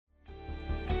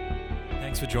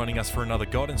Thanks for joining us for another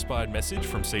God-inspired message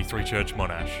from C3 Church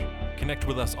Monash. Connect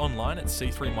with us online at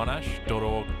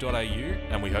c3monash.org.au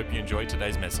and we hope you enjoy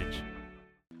today's message.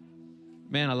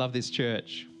 Man, I love this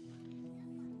church.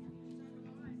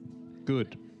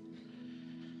 Good.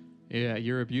 Yeah,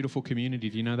 you're a beautiful community.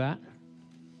 Do you know that?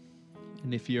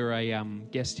 And if you're a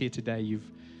guest here today, you've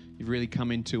really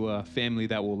come into a family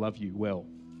that will love you well.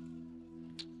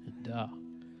 And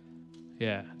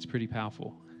yeah, it's pretty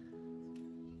powerful.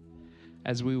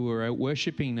 As we were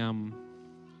worshiping, the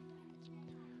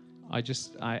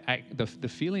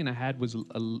feeling I had was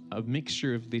a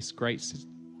mixture of this great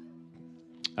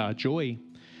joy,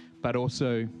 but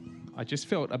also I just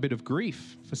felt a bit of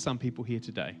grief for some people here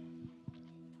today.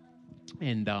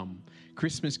 And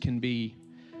Christmas can be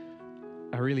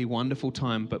a really wonderful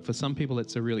time, but for some people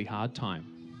it's a really hard time.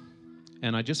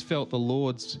 And I just felt the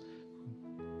Lord's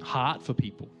heart for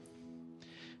people.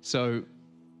 So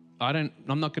I'm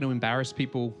not going to embarrass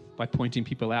people by pointing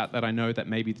people out that I know that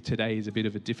maybe today is a bit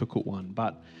of a difficult one,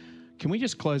 but can we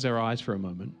just close our eyes for a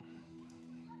moment?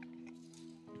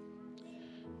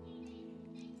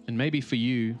 And maybe for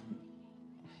you,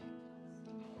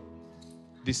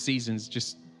 this season's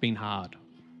just been hard.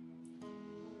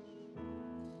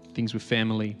 Things with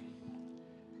family,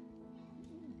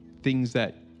 things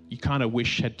that you kind of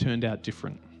wish had turned out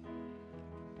different.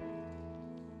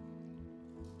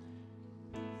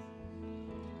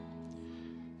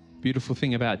 Beautiful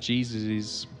thing about Jesus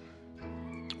is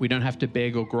we don't have to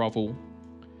beg or grovel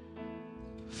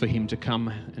for him to come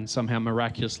and somehow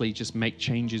miraculously just make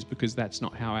changes, because that's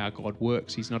not how our God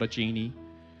works. He's not a genie.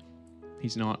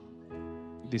 He's not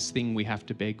this thing we have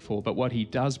to beg for. But what he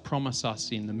does promise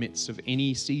us in the midst of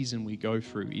any season we go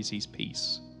through is his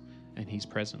peace and his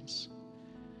presence.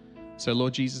 So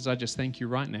Lord Jesus, I just thank you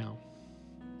right now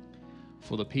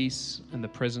for the peace and the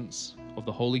presence of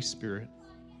the Holy Spirit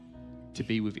to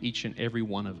be with each and every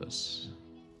one of us.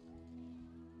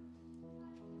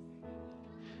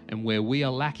 And where we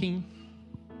are lacking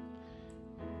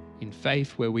in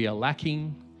faith, where we are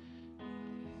lacking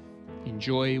in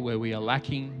joy, where we are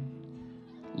lacking,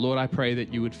 Lord, I pray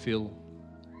that you would fill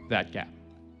that gap.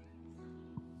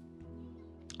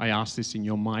 I ask this in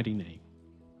your mighty name.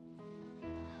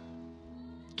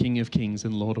 King of kings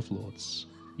and Lord of lords,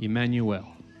 Emmanuel,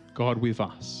 God with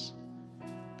us.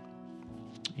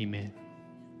 Amen.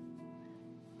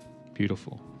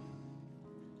 Beautiful.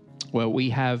 Well, we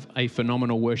have a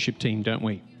phenomenal worship team, don't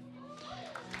we?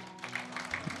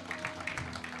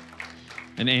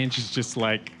 And Ange is just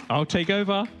like, I'll take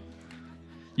over.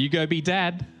 You go be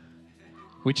dad,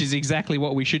 which is exactly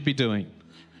what we should be doing.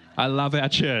 I love our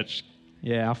church.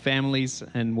 Yeah, our families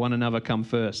and one another come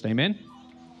first. Amen?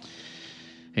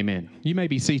 Amen. You may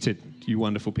be seated, you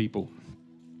wonderful people.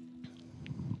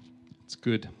 It's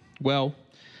good. Well,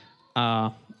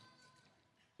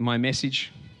 my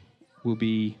message will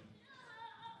be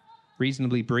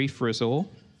reasonably brief for us all,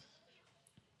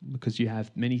 because you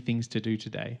have many things to do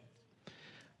today.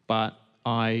 But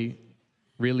I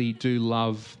really do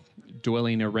love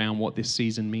dwelling around what this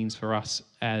season means for us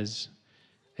as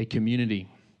a community.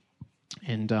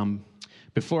 And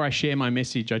before I share my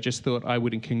message, I just thought I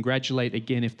would congratulate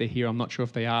again, if they're here, I'm not sure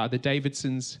if they are, the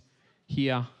Davidsons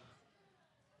here,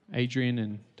 Adrian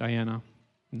and Diana.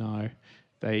 No,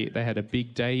 they had a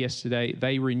big day yesterday.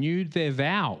 They renewed their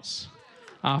vows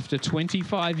after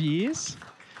 25 years.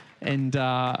 And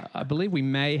I believe we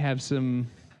may have some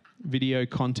video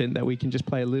content that we can just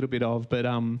play a little bit of. But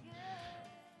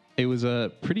it was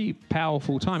a pretty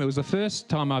powerful time. It was the first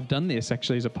time I've done this,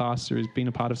 actually, as a pastor, has been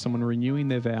a part of someone renewing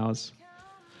their vows.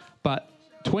 But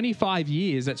 25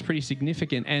 years, that's pretty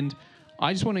significant. And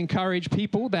I just want to encourage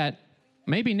people that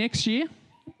maybe next year,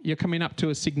 you're coming up to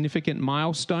a significant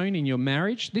milestone in your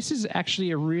marriage. This is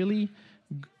actually a really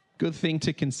good thing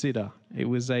to consider. It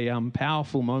was a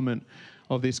powerful moment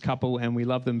of this couple, and we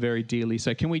love them very dearly.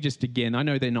 So can we just, again, I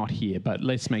know they're not here, but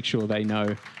let's make sure they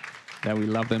know that we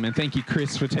love them. And thank you,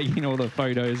 Chris, for taking all the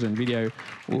photos and video.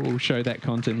 We'll show that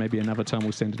content. Maybe another time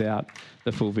we'll send it out,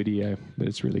 the full video, but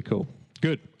it's really cool.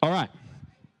 Good. All right.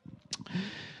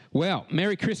 Well,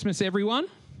 Merry Christmas, everyone.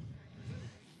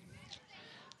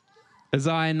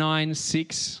 Isaiah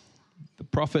 9:6, the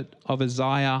prophet of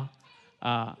Isaiah,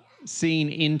 seen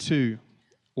into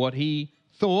what he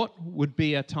thought would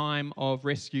be a time of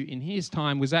rescue in his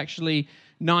time, was actually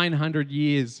 900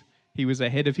 years. He was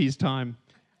ahead of his time,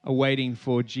 awaiting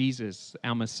for Jesus,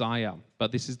 our Messiah.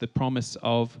 But this is the promise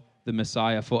of the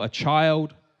Messiah. For a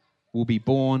child will be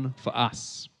born for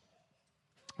us.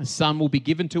 A son will be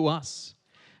given to us,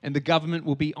 and the government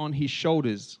will be on his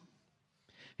shoulders.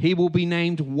 He will be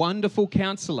named Wonderful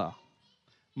Counselor,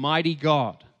 Mighty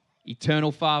God,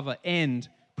 eternal Father, and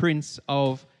Prince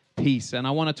of Peace. And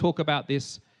I want to talk about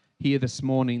this here this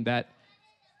morning, that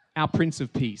our Prince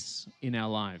of Peace in our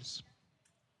lives.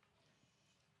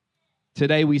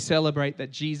 Today we celebrate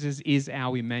that Jesus is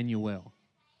our Emmanuel,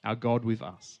 our God with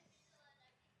us.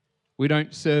 We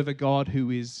don't serve a God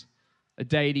who is a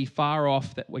deity far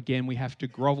off that, again, we have to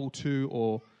grovel to,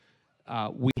 or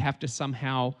we have to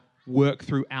somehow work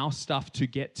through our stuff to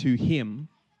get to him.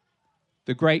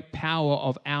 The great power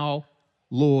of our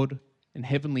Lord and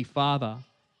Heavenly Father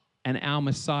and our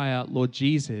Messiah, Lord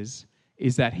Jesus,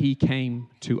 is that he came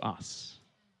to us.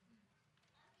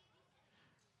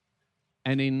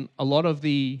 And in a lot of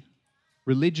the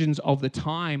religions of the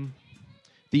time,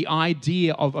 the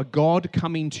idea of a God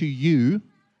coming to you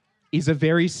is a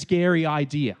very scary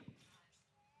idea.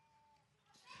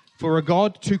 For a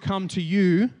God to come to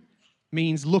you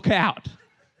means look out.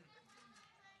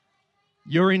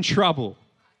 You're in trouble.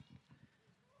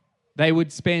 They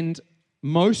would spend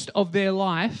most of their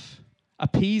life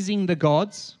appeasing the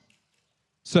gods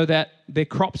so that their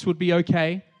crops would be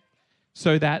okay,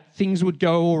 so that things would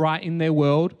go all right in their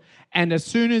world. And as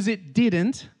soon as it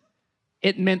didn't,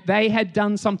 it meant they had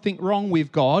done something wrong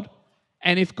with God.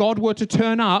 And if God were to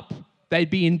turn up, they'd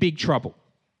be in big trouble.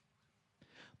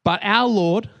 But our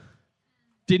Lord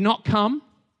did not come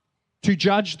to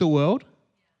judge the world,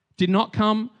 did not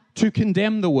come to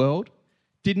condemn the world,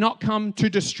 did not come to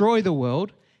destroy the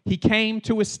world. He came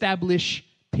to establish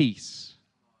peace.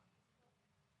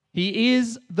 He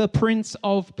is the Prince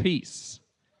of Peace.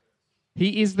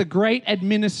 He is the great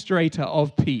administrator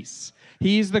of peace.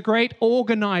 He is the great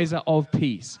organizer of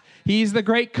peace. He is the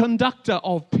great conductor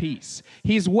of peace.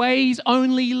 His ways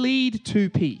only lead to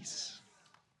peace.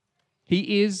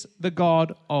 He is the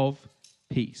God of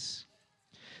peace.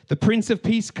 The Prince of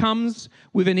Peace comes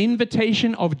with an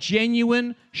invitation of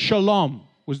genuine shalom,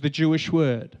 was the Jewish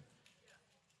word.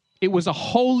 It was a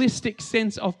holistic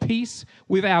sense of peace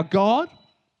with our God,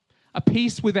 a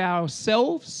peace with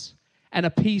ourselves, and a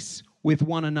peace with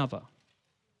one another,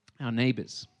 our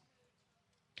neighbors.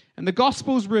 And the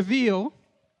Gospels reveal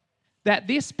that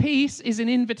this peace is an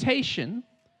invitation,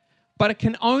 but it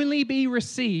can only be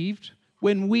received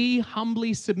when we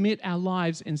humbly submit our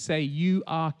lives and say, "You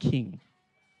are King.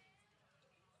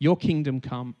 Your kingdom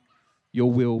come,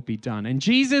 your will be done." And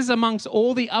Jesus, amongst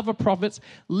all the other prophets,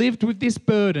 lived with this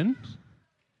burden,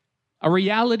 a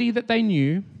reality that they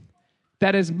knew,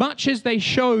 that as much as they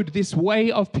showed this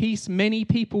way of peace, many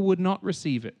people would not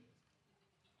receive it.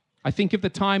 I think of the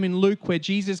time in Luke where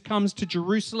Jesus comes to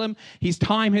Jerusalem. His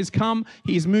time has come.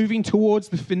 He is moving towards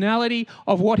the finality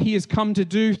of what he has come to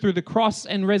do through the cross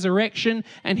and resurrection.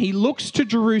 And he looks to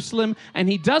Jerusalem and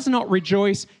he does not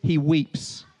rejoice, he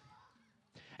weeps.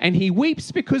 And he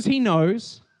weeps because he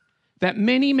knows that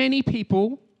many, many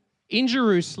people in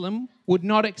Jerusalem would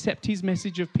not accept his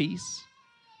message of peace.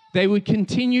 They would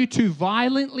continue to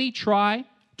violently try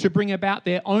to bring about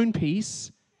their own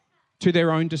peace to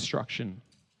their own destruction.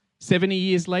 70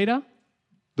 years later,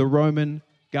 the Roman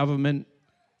government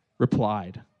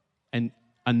replied and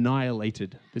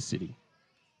annihilated the city.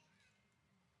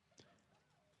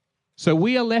 So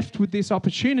we are left with this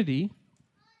opportunity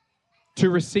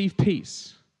to receive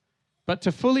peace. But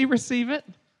to fully receive it,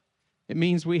 it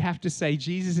means we have to say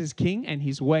Jesus is King and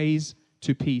his ways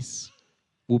to peace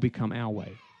will become our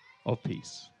way of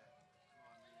peace.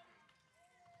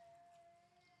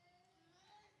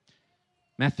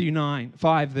 Matthew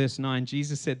 5, verse 9,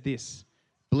 Jesus said this,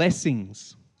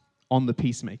 "Blessings on the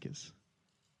peacemakers,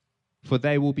 for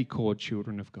they will be called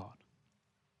children of God."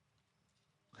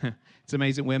 It's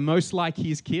amazing. We're most like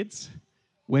his kids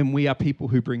when we are people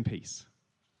who bring peace.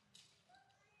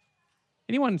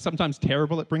 Anyone sometimes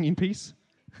terrible at bringing peace?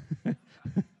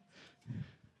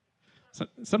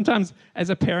 Sometimes as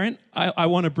a parent, I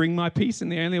want to bring my peace,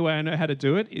 and the only way I know how to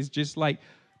do it is just like,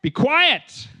 be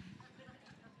quiet.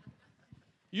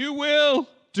 You will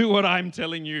do what I'm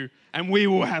telling you, and we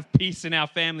will have peace in our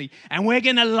family, and we're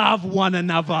going to love one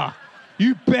another.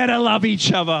 You better love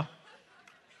each other.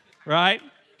 Right,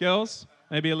 girls?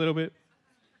 Maybe a little bit.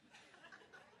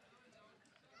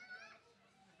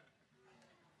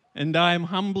 And I am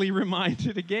humbly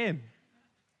reminded again,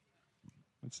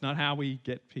 it's not how we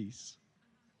get peace.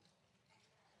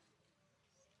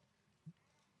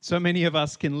 So many of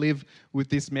us can live with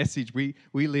this message. We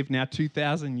live now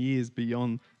 2,000 years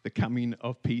beyond the coming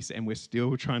of peace, and we're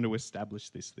still trying to establish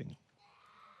this thing.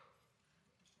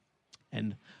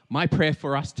 And my prayer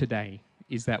for us today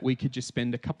is that we could just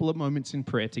spend a couple of moments in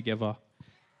prayer together,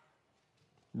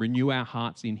 renew our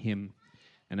hearts in him,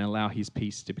 and allow his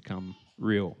peace to become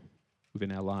real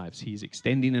within our lives. He's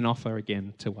extending an offer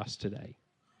again to us today.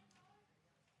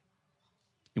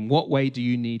 In what way do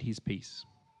you need his peace?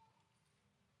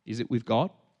 Is it with God?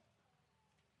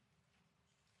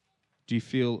 Do you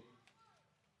feel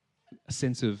a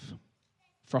sense of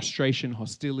frustration,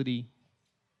 hostility,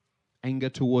 anger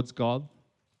towards God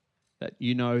that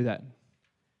you know that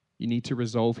you need to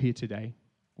resolve here today?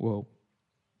 Well,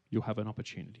 you'll have an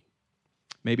opportunity.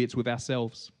 Maybe it's with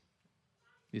ourselves,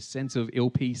 this sense of ill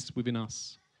peace within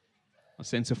us, a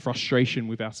sense of frustration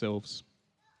with ourselves.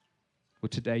 Well,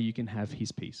 today you can have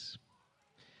his peace.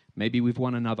 Maybe with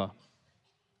one another,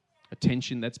 a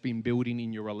tension that's been building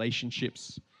in your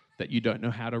relationships that you don't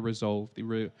know how to resolve.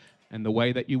 And the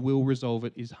way that you will resolve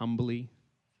it is humbly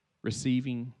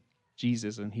receiving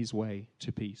Jesus and his way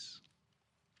to peace.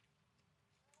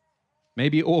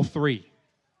 Maybe all three,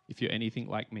 if you're anything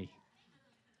like me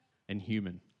and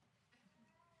human.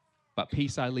 But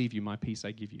peace I leave you, my peace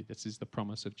I give you. This is the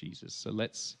promise of Jesus. So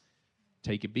let's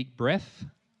take a big breath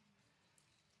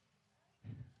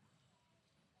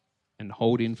and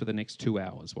hold in for the next 2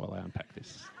 hours while I unpack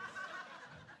this.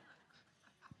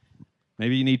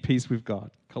 Maybe you need peace with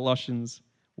God. Colossians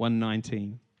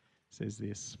 1:19 says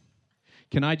this.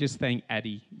 Can I just thank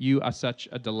Addie? You are such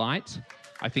a delight.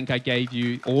 I think I gave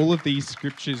you all of these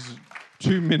scriptures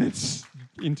 2 minutes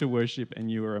into worship,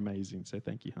 and you were amazing. So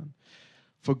thank you, hon.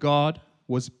 For God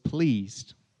was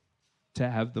pleased to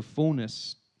have the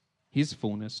fullness, his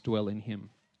fullness, dwell in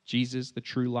him. Jesus, the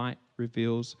true light,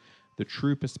 reveals the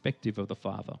true perspective of the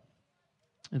Father.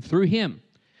 And through him,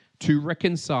 to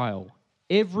reconcile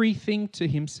everything to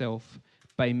himself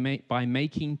by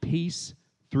making peace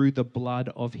through the blood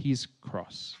of his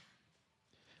cross,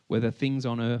 whether things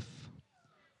on earth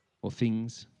or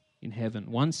things in heaven.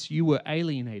 Once you were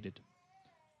alienated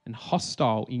and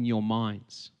hostile in your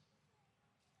minds.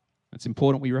 It's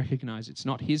important we recognize it's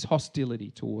not his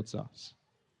hostility towards us.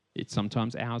 It's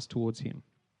sometimes ours towards him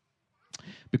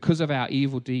because of our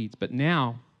evil deeds. But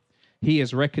now he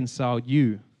has reconciled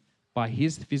you by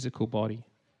his physical body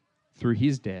through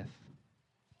his death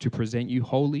to present you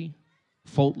holy,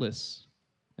 faultless,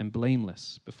 and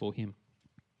blameless before him.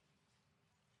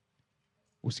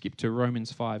 We'll skip to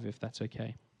Romans 5 if that's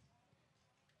okay.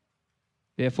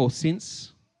 Therefore,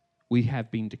 since we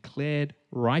have been declared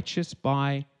righteous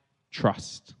by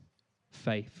trust,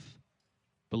 faith,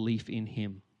 belief in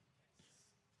him,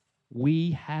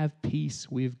 we have peace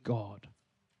with God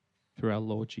through our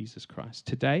Lord Jesus Christ.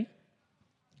 Today,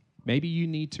 maybe you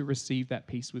need to receive that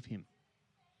peace with him.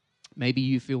 Maybe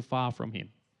you feel far from him.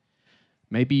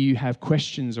 Maybe you have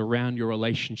questions around your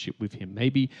relationship with him.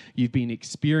 Maybe you've been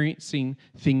experiencing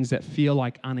things that feel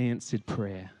like unanswered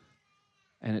prayer,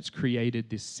 and it's created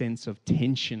this sense of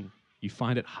tension. You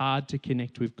find it hard to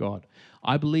connect with God.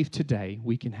 I believe today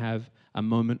we can have a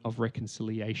moment of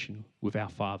reconciliation with our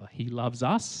Father. He loves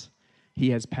us.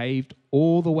 He has paved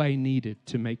all the way needed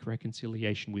to make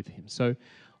reconciliation with him. So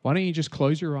why don't you just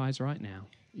close your eyes right now,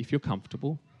 if you're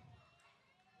comfortable.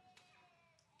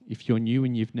 If you're new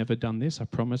and you've never done this, I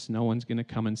promise no one's going to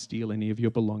come and steal any of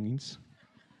your belongings.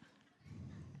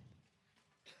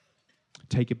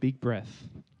 Take a big breath.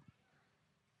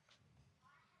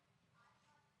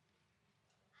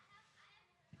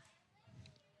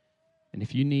 And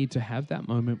if you need to have that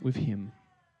moment with him,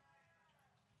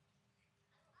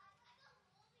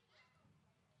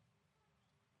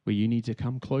 where you need to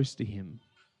come close to him,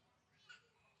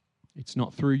 it's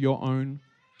not through your own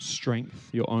strength,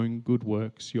 your own good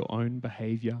works, your own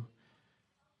behavior.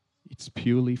 It's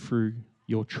purely through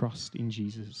your trust in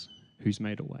Jesus who's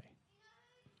made a way.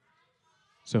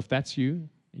 So if that's you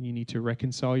and you need to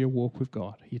reconcile your walk with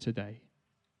God here today,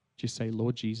 just say,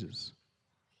 Lord Jesus,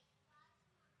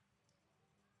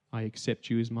 I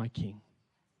accept you as my King.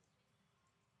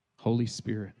 Holy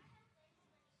Spirit,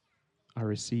 I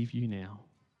receive you now.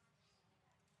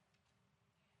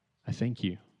 I thank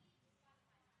you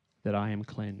that I am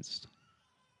cleansed.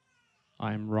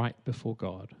 I am right before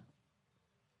God.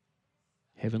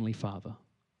 Heavenly Father,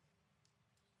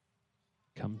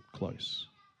 come close.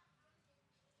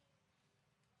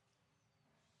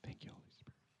 Thank you, Holy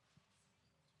Spirit.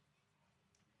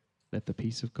 Let the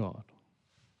peace of God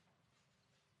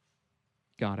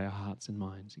guard our hearts and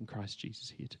minds in Christ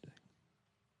Jesus here today.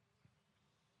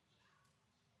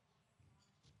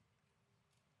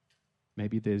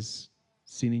 Maybe there's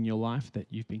sin in your life that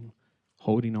you've been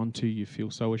holding on to, you feel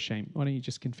so ashamed. Why don't you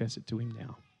just confess it to him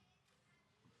now?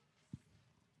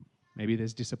 Maybe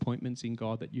there's disappointments in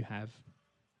God that you have.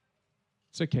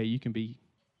 It's okay, you can be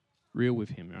real with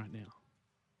him right now.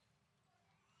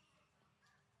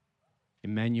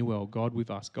 Emmanuel, God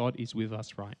with us. God is with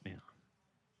us right now.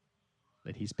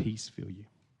 Let his peace fill you.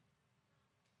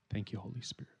 Thank you, Holy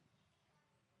Spirit.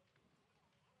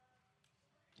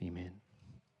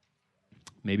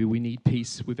 Maybe we need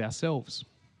peace with ourselves.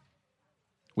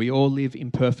 We all live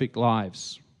imperfect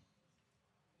lives.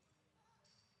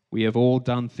 We have all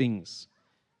done things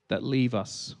that leave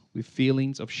us with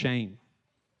feelings of shame,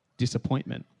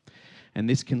 disappointment, and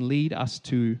this can lead us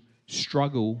to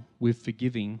struggle with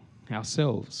forgiving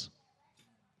ourselves.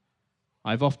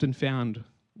 I've often found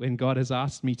when God has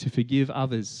asked me to forgive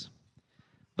others,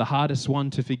 the hardest one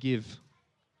to forgive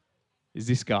is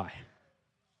this guy.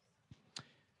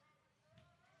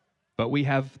 But we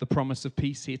have the promise of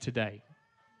peace here today.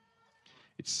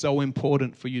 It's so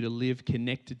important for you to live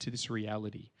connected to this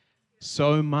reality.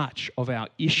 So much of our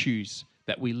issues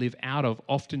that we live out of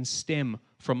often stem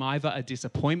from either a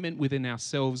disappointment within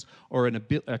ourselves or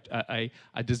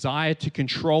a desire to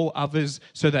control others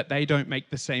so that they don't make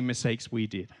the same mistakes we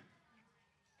did.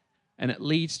 And it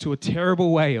leads to a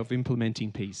terrible way of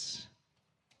implementing peace.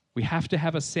 We have to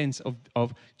have a sense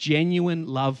of genuine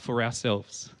love for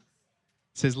ourselves.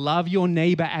 It says, love your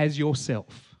neighbor as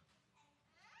yourself.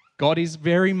 God is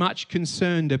very much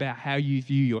concerned about how you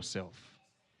view yourself.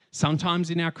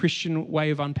 Sometimes in our Christian way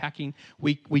of unpacking,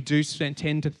 we do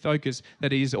tend to focus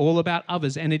that it is all about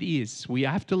others, and it is. We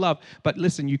have to love. But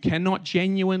listen, you cannot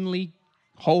genuinely,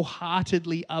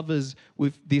 wholeheartedly others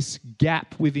with this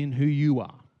gap within who you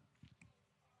are.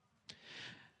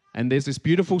 And there's this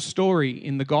beautiful story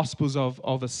in the Gospels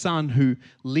of a son who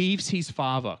leaves his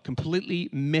father, completely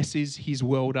messes his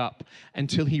world up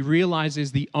until he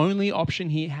realizes the only option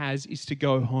he has is to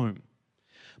go home.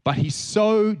 But he's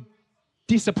so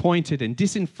disappointed and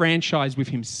disenfranchised with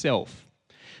himself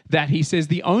that he says,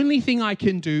 the only thing I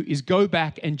can do is go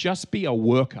back and just be a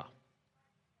worker.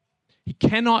 He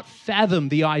cannot fathom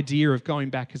the idea of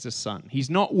going back as a son. He's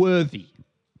not worthy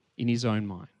in his own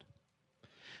mind.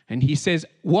 And he says,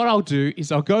 what I'll do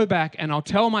is I'll go back and I'll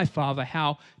tell my father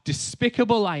how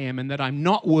despicable I am and that I'm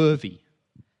not worthy.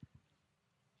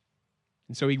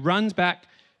 And so he runs back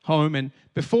home, and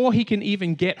before he can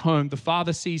even get home, the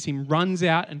father sees him, runs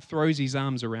out and throws his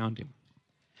arms around him.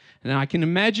 And I can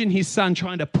imagine his son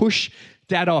trying to push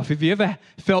dad off. Have you ever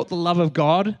felt the love of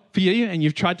God for you and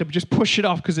you've tried to just push it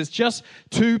off because it's just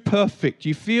too perfect?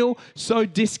 You feel so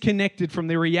disconnected from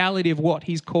the reality of what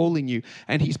he's calling you.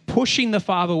 And he's pushing the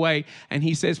father away, and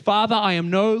he says, Father, I am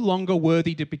no longer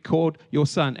worthy to be called your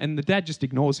son. And the dad just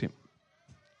ignores him.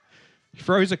 He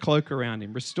throws a cloak around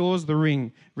him, restores the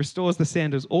ring, restores the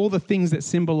sandals, all the things that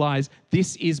symbolize,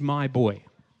 this is my boy.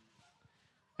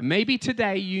 And maybe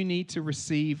today you need to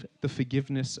receive the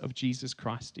forgiveness of Jesus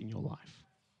Christ in your life.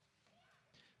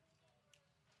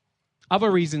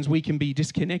 Other reasons we can be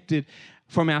disconnected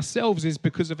from ourselves is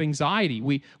because of anxiety.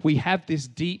 We have this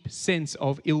deep sense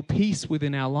of ill peace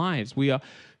within our lives. We are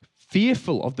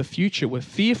fearful of the future. We're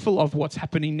fearful of what's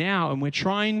happening now, and we're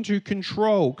trying to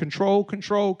control.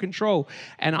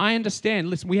 And I understand,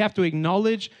 listen, we have to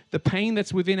acknowledge the pain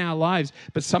that's within our lives,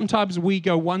 but sometimes we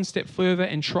go one step further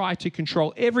and try to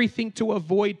control everything to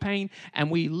avoid pain, and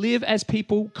we live as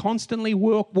people constantly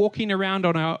walking around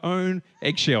on our own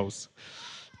eggshells,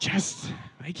 just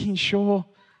making sure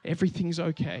everything's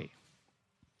okay.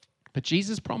 But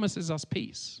Jesus promises us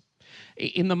peace.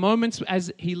 In the moments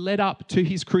as he led up to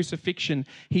his crucifixion,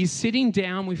 he's sitting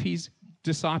down with his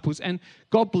disciples, and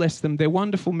God bless them, they're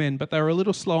wonderful men, but they're a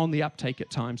little slow on the uptake at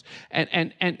times.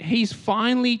 And he's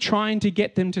finally trying to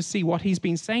get them to see what he's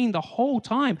been saying the whole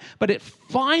time, but it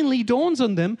finally dawns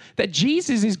on them that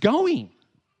Jesus is going.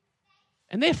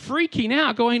 And they're freaking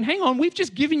out, going, hang on, we've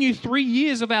just given you 3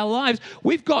 years of our lives.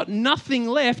 We've got nothing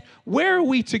left. Where are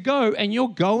we to go? And you're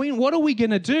going? What are we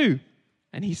going to do?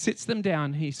 And he sits them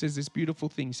down. He says this beautiful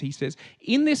thing. He says,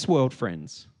 in this world,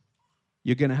 friends,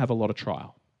 you're going to have a lot of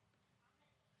trial.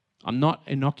 I'm not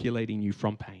inoculating you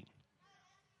from pain.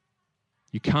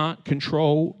 You can't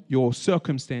control your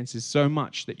circumstances so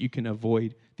much that you can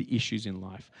avoid the issues in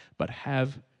life. But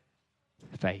have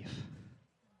faith.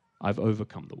 I've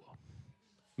overcome the world.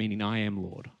 Meaning I am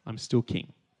Lord. I'm still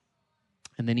King.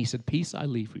 And then he said, peace I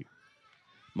leave you.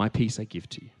 My peace I give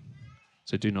to you.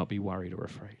 So do not be worried or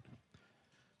afraid.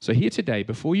 So here today,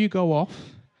 before you go off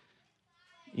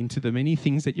into the many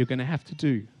things that you're going to have to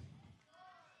do,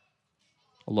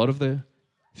 a lot of the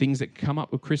things that come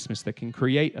up with Christmas that can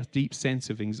create a deep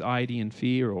sense of anxiety and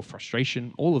fear or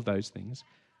frustration, all of those things,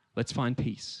 let's find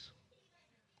peace.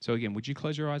 So again, would you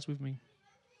close your eyes with me?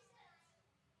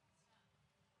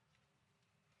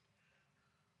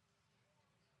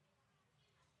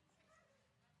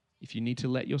 If you need to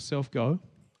let yourself go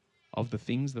of the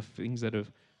things that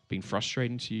have been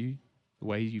frustrating to you, the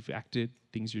way you've acted,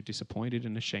 things you're disappointed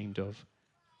and ashamed of,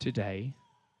 today,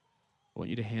 I want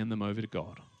you to hand them over to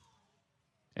God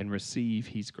and receive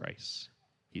his grace,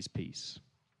 his peace.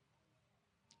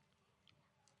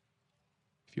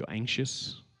 if you're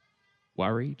anxious,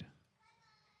 worried.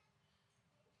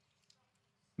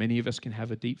 Many of us can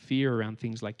have a deep fear around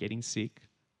things like getting sick,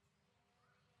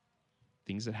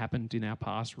 things that happened in our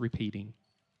past repeating.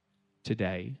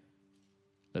 Today,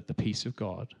 let the peace of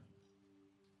God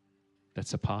that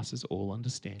surpasses all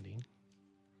understanding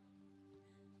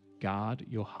guard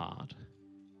your heart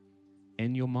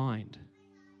and your mind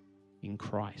in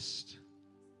Christ.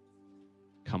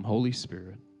 Come, Holy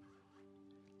Spirit,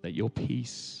 let your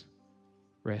peace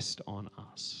rest on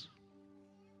us.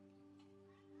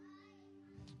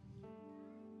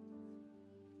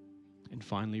 And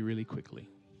finally, really quickly,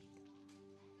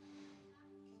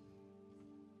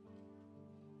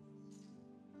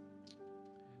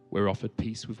 we're offered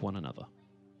peace with one another.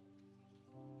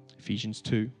 Ephesians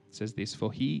 2 says this,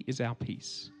 "For he is our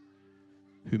peace,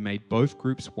 who made both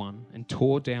groups one and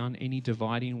tore down any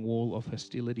dividing wall of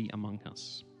hostility among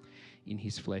us. In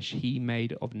his flesh he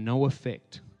made of no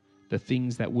effect the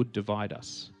things that would divide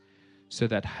us, so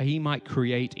that he might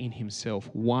create in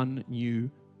himself one new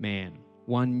man,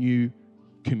 one new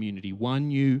community, one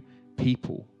new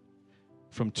people,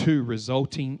 from two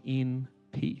resulting in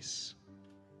peace."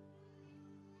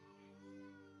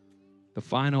 The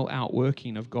final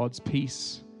outworking of God's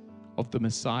peace, of the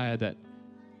Messiah, that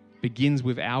begins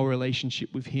with our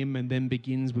relationship with him and then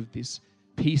begins with this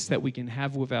peace that we can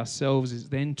have with ourselves, is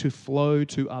then to flow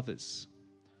to others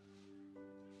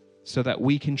so that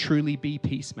we can truly be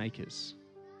peacemakers.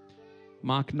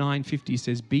 Mark 9:50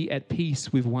 says, "Be at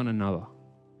peace with one another."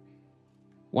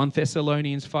 1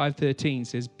 Thessalonians 5:13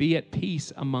 says, "Be at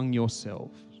peace among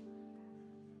yourselves."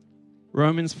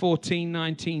 Romans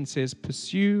 14:19 says,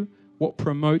 "Pursue what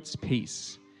promotes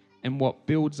peace and what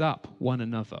builds up one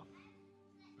another."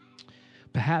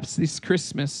 Perhaps this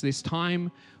Christmas, this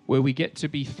time where we get to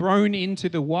be thrown into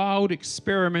the wild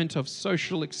experiment of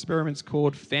social experiments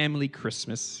called Family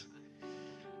Christmas,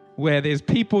 where there's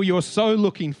people you're so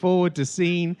looking forward to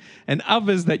seeing and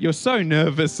others that you're so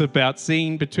nervous about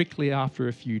seeing, particularly after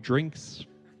a few drinks.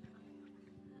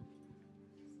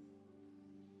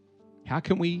 How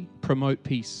can we promote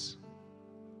peace?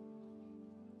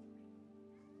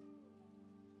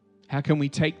 How can we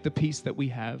take the peace that we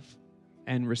have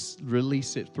and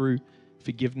release it through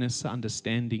forgiveness,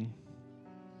 understanding?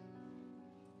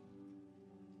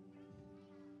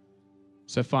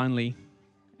 So finally,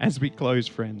 as we close,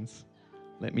 friends,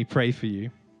 let me pray for you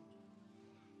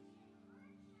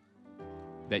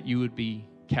that you would be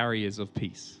carriers of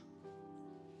peace.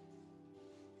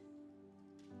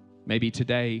 Maybe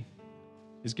today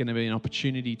is going to be an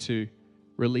opportunity to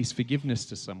release forgiveness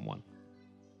to someone.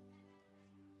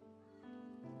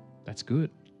 That's good.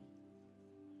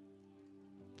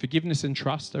 Forgiveness and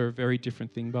trust are a very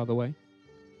different thing, by the way.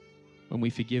 When we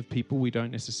forgive people, we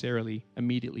don't necessarily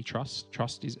immediately trust.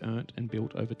 Trust is earned and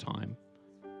built over time.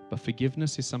 But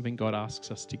forgiveness is something God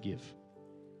asks us to give.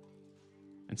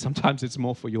 And sometimes it's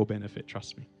more for your benefit,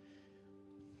 trust me.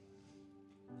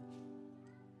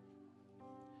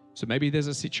 So maybe there's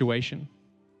a situation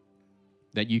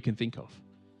that you can think of.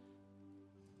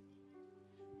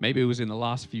 Maybe it was in the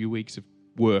last few weeks of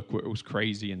work where it was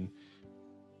crazy and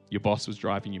your boss was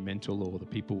driving you mental, or the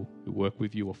people who work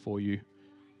with you or for you.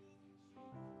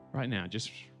 Right now,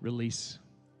 just release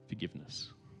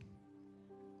forgiveness.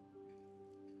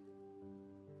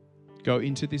 Go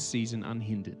into this season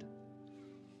unhindered,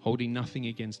 holding nothing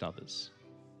against others,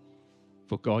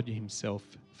 for God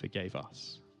himself forgave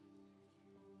us.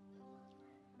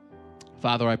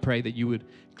 Father, I pray that you would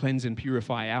cleanse and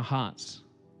purify our hearts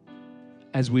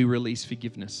as we release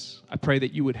forgiveness. I pray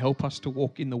that you would help us to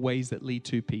walk in the ways that lead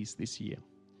to peace this year.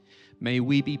 May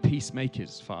we be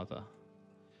peacemakers, Father.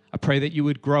 I pray that you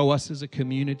would grow us as a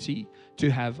community to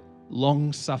have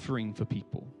long suffering for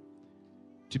people,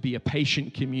 to be a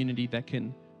patient community that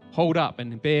can hold up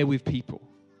and bear with people,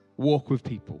 walk with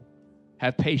people,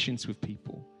 have patience with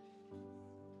people,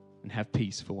 and have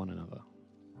peace for one another.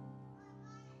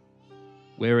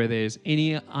 Where there's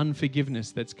any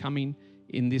unforgiveness that's coming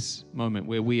in this moment,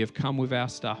 where we have come with our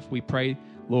stuff, we pray,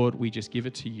 Lord, we just give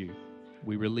it to you.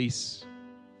 We release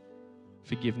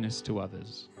forgiveness to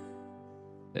others.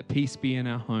 Let peace be in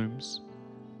our homes,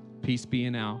 peace be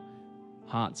in our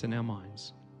hearts and our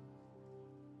minds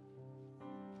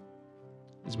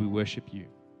as we worship you.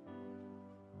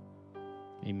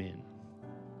 Amen.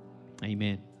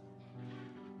 Amen.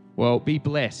 Well, be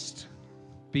blessed.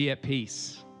 Be at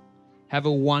peace. Have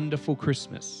a wonderful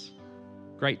Christmas.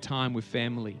 Great time with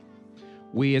family.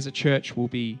 We as a church will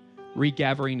be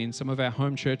regathering in some of our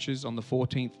home churches on the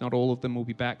 14th. Not all of them will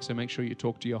be back, so make sure you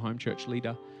talk to your home church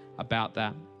leader about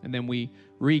that. And then we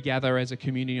regather as a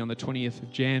community on the 20th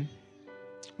of Jan.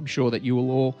 I'm sure that you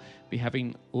will all be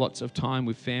having lots of time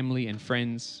with family and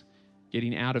friends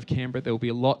getting out of Canberra. There will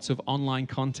be lots of online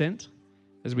content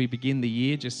as we begin the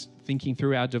year, just thinking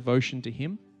through our devotion to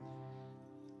Him.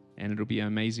 And it'll be an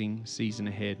amazing season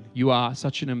ahead. You are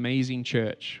such an amazing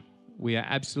church. We are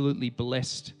absolutely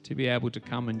blessed to be able to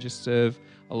come and just serve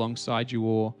alongside you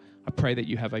all. I pray that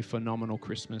you have a phenomenal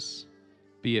Christmas.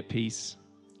 Be at peace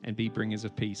and be bringers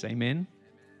of peace. Amen.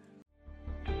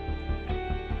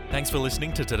 Thanks for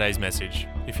listening to today's message.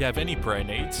 If you have any prayer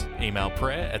needs, email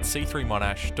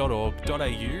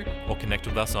prayer@c3monash.org.au or connect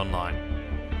with us online.